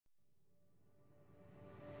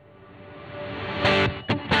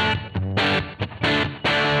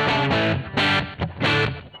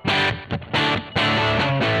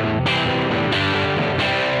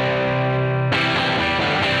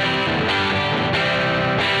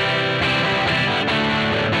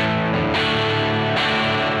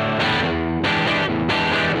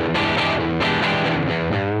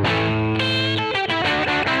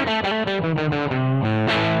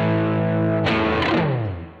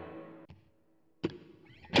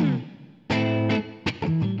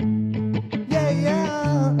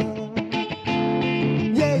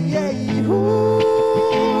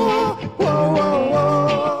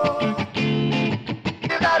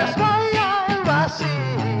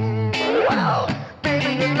wow.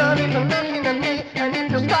 Baby, you're not even looking at me, and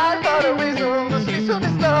if you're sky for the reason, the season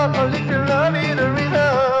is not a little love in the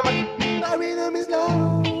rhythm. My rhythm is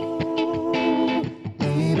love,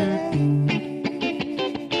 baby.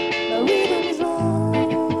 My rhythm is love,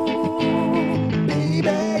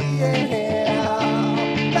 baby, yeah.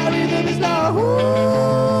 My rhythm is love,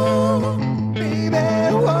 ooh, baby,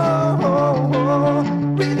 whoa, whoa, whoa.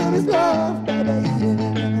 Rhythm is love, baby, yeah.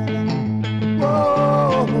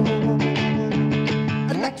 Whoa.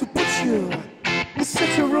 I'd like to put you in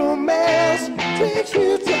such a romance, take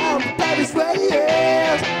you down to Paris where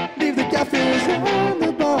years, leave the cafes and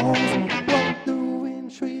the bars, walk the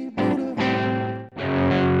wintry boulevard.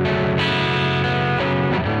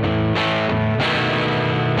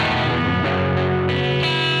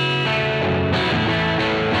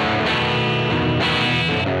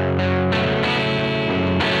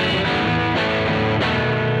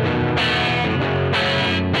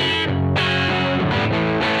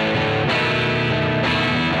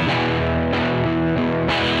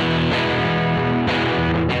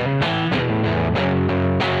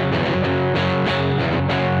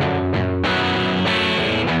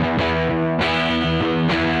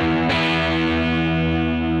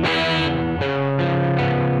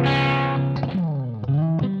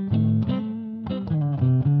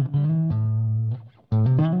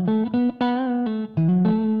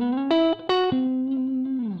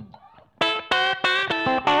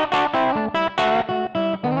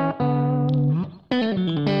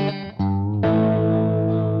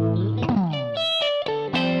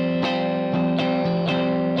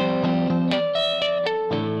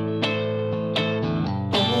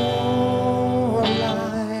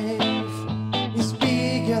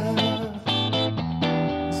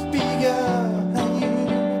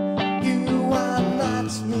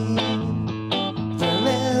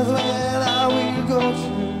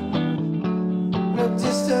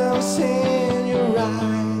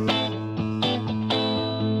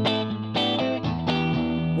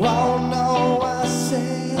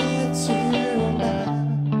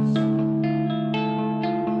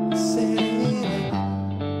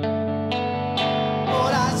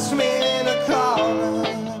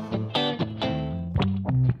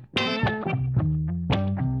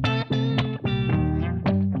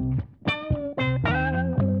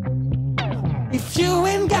 If you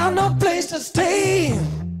ain't got no place to stay,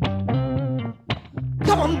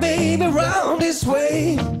 come on baby, round this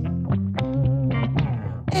way.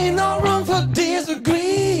 Ain't no room for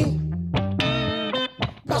disagree,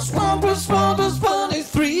 'cause 1 + 1 + 1 is